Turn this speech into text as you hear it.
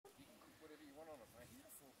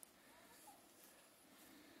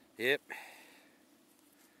Yep.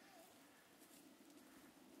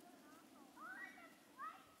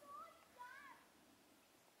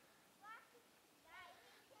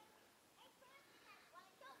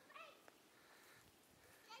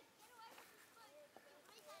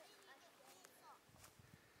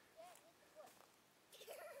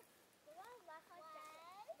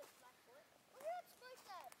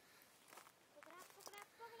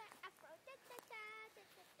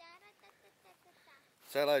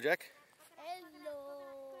 Say hello, Jack. Hello.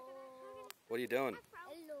 What are you doing?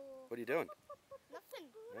 Hello. What are you doing?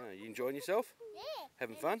 Nothing. Oh, you enjoying yourself? Yeah.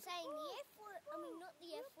 Having And fun? saying the F word. I mean, not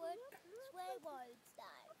the F word. Swear words,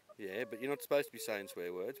 though. Yeah, but you're not supposed to be saying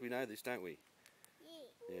swear words. We know this, don't we?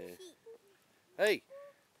 Yeah. Yeah. Shit. Hey!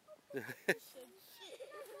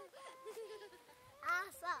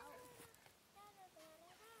 Arsehole.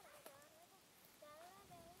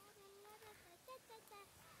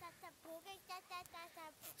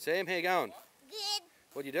 Sam, how you going? Good.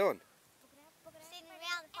 What are you doing? Sitting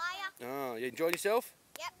around the fire. Oh, you enjoying yourself?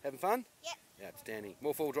 Yep. Having fun? Yep. Yeah, outstanding.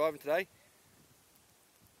 More four-wheel driving today?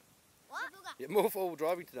 What? Yeah, more four-wheel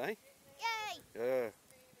driving today? Yay. Yeah.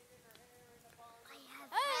 I have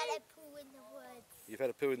had a poo in the woods. You've had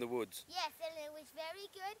a poo in the woods. Yes, and it was very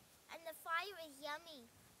good, and the fire is yummy.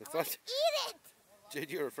 The I want to eat it! Dude,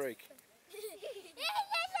 you're a freak.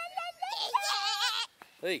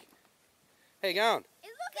 Hey, how you going? It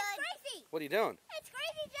looks crazy. What are you doing? It's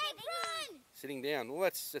crazy, Jake. Run! Sitting down. Well,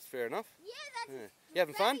 that's fair enough. Yeah, that's Yeah. You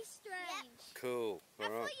having fun? strange. Cool. I All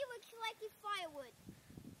thought right. you were collecting firewood.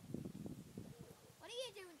 What are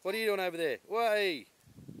you doing? What are you doing over there? Way.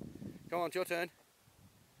 Come on, it's your turn.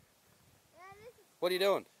 What are you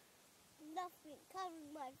doing? Nothing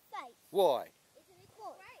covering my face. Why? Isn't it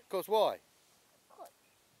cool? Of course, why? Cool.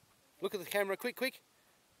 Look at the camera, quick, quick.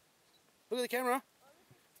 Look at the camera.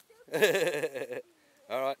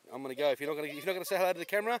 All right, I'm gonna go. If you're not gonna say hello to the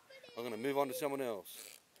camera, I'm gonna move on to someone else.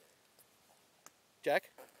 Jack,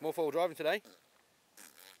 more four-wheel driving today.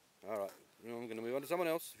 All right, I'm gonna move on to someone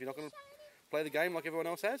else. If you're not gonna play the game like everyone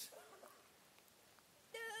else has.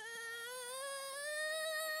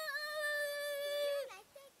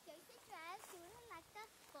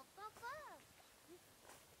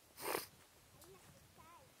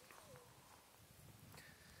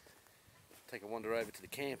 Take a wander over to the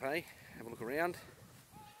camp, eh? Have a look around.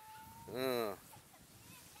 Oh.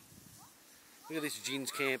 Look at this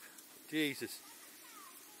Gin's camp. Jesus.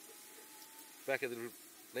 Back of the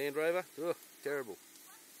Land Rover. Oh, terrible.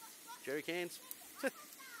 Jerry cans. Do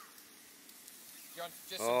you want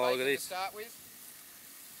just some Oh, look at bacon to this. start with?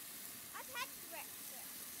 I've had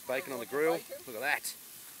breakfast. Bacon on the Want some grill. bacon? Look at that.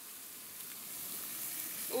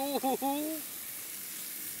 Ooh.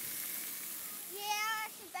 Yeah,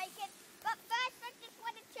 some bacon. But first, I just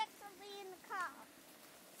want to check something in the car.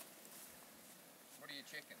 What are you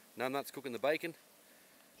checking? Nuts cooking the bacon.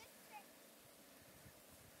 Just check.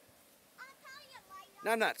 I'll tell you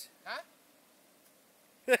later. Nuts. Huh?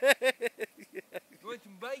 You want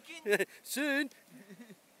some bacon? Soon.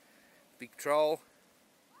 Big troll.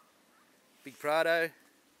 Big Prado.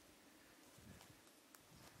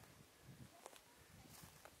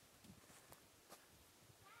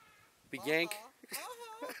 Big Yank.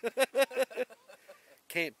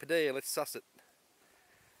 Camp Padilla, let's suss it.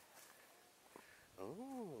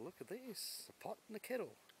 Oh, look at this. A pot and a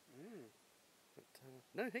kettle. But,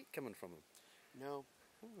 no heat coming from them. No,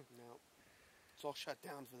 no. It's all shut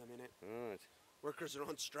down for the minute. Right. Workers are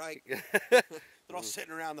on strike. They're all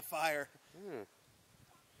sitting around the fire.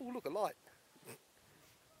 Oh, look, a light. Let's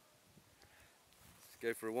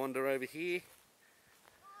go for a wander over here.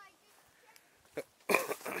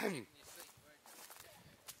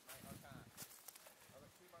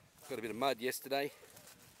 Got a bit of mud yesterday.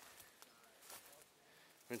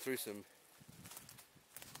 Went through some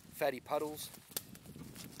fatty puddles.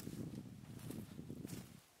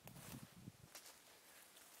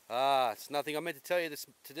 Ah, it's nothing I meant to tell you this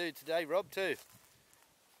to do today, Rob, too.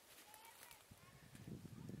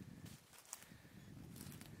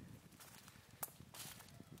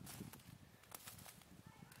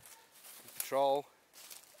 Patrol,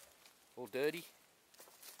 all dirty.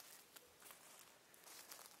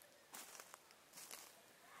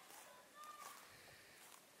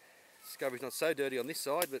 Discovery's not so dirty on this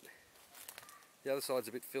side, but the other side's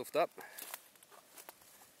a bit filthed up.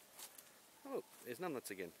 Oh, there's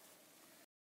nuts again.